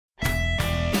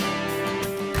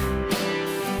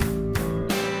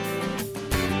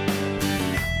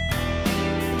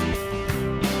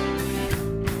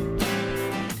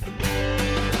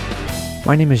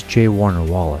My name is J. Warner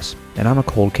Wallace, and I'm a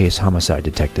cold case homicide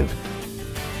detective.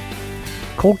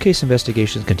 Cold case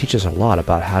investigations can teach us a lot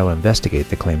about how to investigate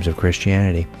the claims of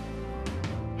Christianity.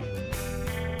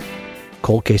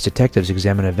 Cold case detectives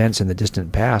examine events in the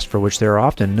distant past for which there are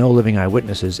often no living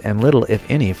eyewitnesses and little, if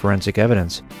any, forensic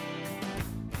evidence.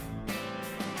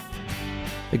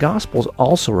 The Gospels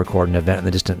also record an event in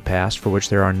the distant past for which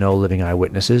there are no living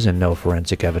eyewitnesses and no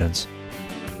forensic evidence.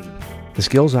 The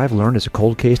skills I've learned as a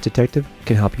cold case detective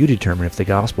can help you determine if the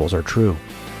Gospels are true.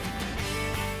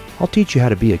 I'll teach you how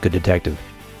to be a good detective.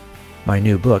 My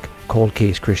new book, Cold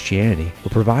Case Christianity,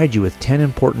 will provide you with 10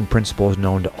 important principles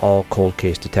known to all cold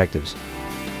case detectives.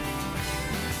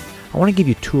 I want to give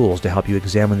you tools to help you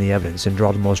examine the evidence and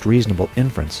draw the most reasonable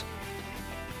inference.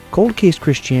 Cold Case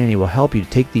Christianity will help you to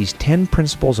take these 10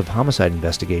 principles of homicide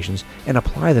investigations and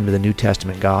apply them to the New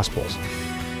Testament Gospels.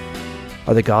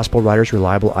 Are the Gospel writers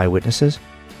reliable eyewitnesses?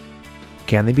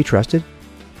 Can they be trusted?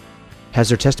 Has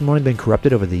their testimony been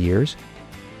corrupted over the years?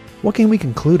 What can we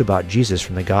conclude about Jesus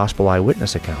from the Gospel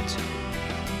eyewitness accounts?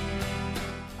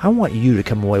 I want you to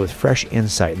come away with fresh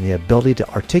insight and the ability to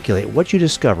articulate what you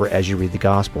discover as you read the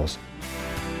Gospels.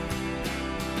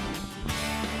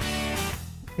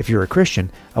 If you're a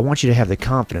Christian, I want you to have the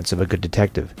confidence of a good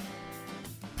detective.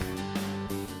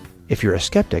 If you're a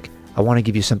skeptic, I want to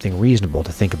give you something reasonable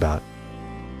to think about.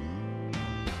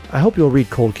 I hope you'll read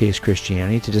Cold Case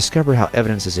Christianity to discover how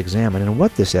evidence is examined and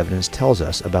what this evidence tells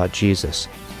us about Jesus.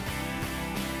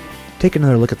 Take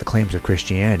another look at the claims of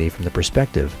Christianity from the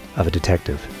perspective of a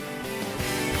detective.